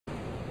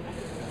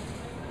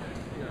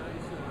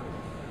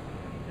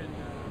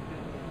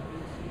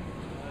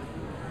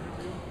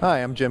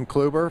Hi, I'm Jim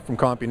Kluber from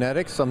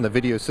Compunetix. I'm the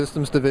Video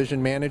Systems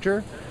Division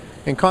Manager.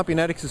 And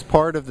Compunetix is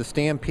part of the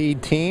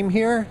Stampede team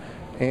here.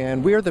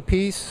 And we are the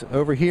piece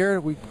over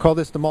here. We call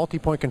this the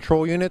multi-point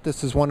control unit.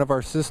 This is one of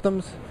our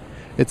systems.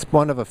 It's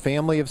one of a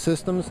family of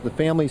systems. The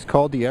family is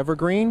called the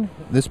Evergreen.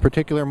 This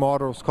particular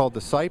model is called the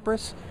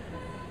Cypress.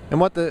 And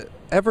what the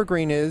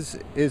Evergreen is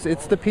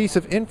it's the piece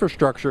of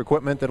infrastructure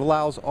equipment that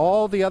allows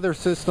all the other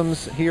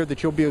systems here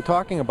that you'll be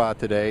talking about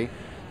today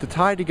to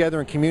tie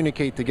together and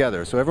communicate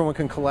together so everyone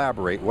can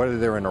collaborate, whether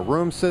they're in a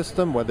room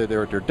system, whether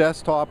they're at their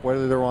desktop,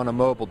 whether they're on a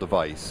mobile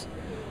device.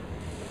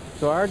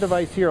 So our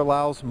device here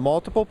allows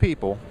multiple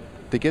people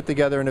to get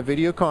together in a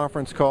video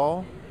conference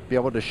call, be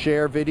able to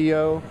share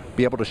video,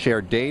 be able to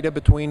share data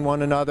between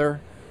one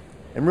another,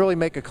 and really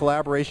make a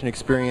collaboration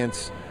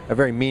experience a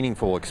very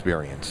meaningful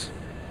experience.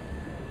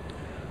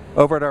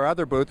 Over at our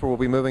other booth, where we'll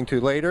be moving to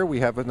later,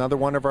 we have another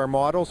one of our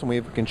models, and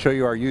we can show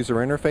you our user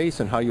interface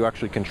and how you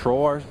actually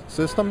control our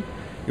system.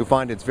 You'll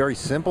find it's very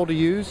simple to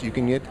use. You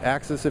can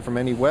access it from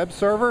any web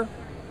server,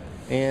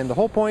 and the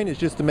whole point is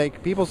just to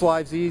make people's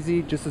lives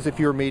easy, just as if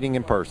you were meeting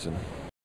in person.